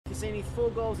Kusini, 4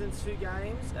 goals in 2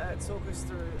 games. Talk us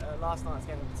through last night's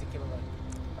game in particular.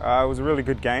 It was a really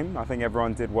good game. I think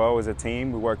everyone did well as a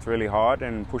team. We worked really hard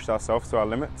and pushed ourselves to our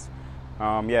limits.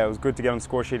 Yeah, it was good to get on the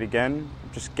score sheet again,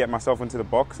 just get myself into the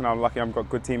box, and I'm lucky I've got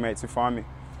good teammates who find me.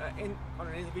 On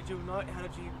an individual note, how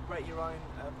did you rate your own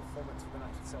performance for the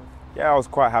match itself? Yeah, I was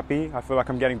quite happy. I feel like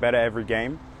I'm getting better every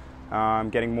game.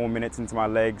 I'm getting more minutes into my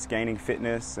legs, gaining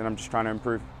fitness, and I'm just trying to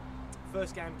improve.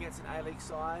 First game against an A-League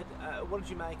side. What did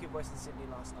you make of Western Sydney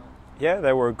last night? Yeah,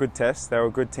 they were a good test. They were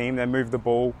a good team. They moved the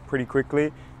ball pretty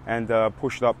quickly and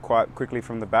pushed up quite quickly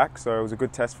from the back. So it was a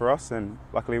good test for us, and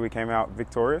luckily we came out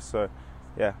victorious. So,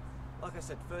 yeah. Like I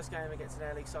said, first game against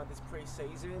an A-League side this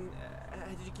pre-season.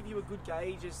 Did it give you a good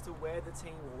gauge as to where the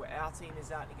team, or where our team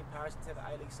is at in comparison to the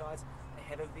A-League sides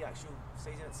ahead of the actual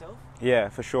season itself? Yeah,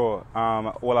 for sure.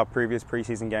 All our previous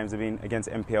pre-season games have been against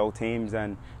NPL teams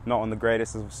and not on the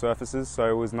greatest of surfaces.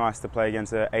 So it was nice to play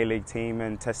against an A-League team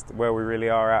and test where we really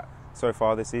are at so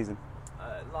far this season.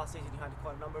 Last season you had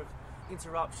quite a number of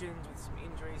interruptions with some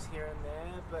injuries here and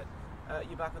there, but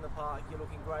you're back on the park, you're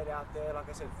looking great out there. Like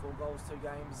I said, 4 goals, 2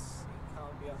 games, you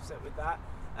can't be upset with that.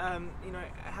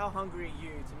 How hungry are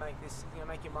you to make this,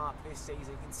 make your mark this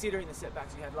season, considering the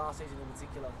setbacks you had last season in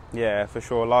particular? Yeah, for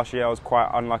sure. Last year I was quite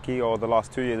unlucky, or the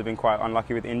last 2 years have been quite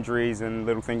unlucky with injuries and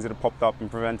little things that have popped up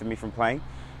and prevented me from playing.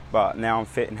 But now I'm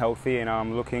fit and healthy, and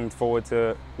I'm looking forward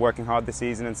to working hard this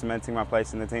season and cementing my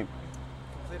place in the team.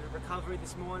 Completed recovery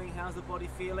this morning. How's the body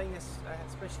feeling,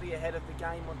 especially ahead of the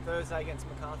game on Thursday against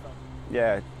Macarthur?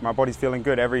 Yeah, my body's feeling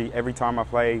good. Every time I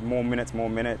play, more minutes,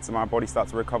 and my body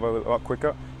starts to recover a lot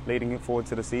quicker, leading it forward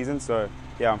to the season. So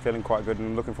yeah, I'm feeling quite good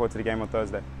and looking forward to the game on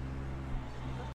Thursday.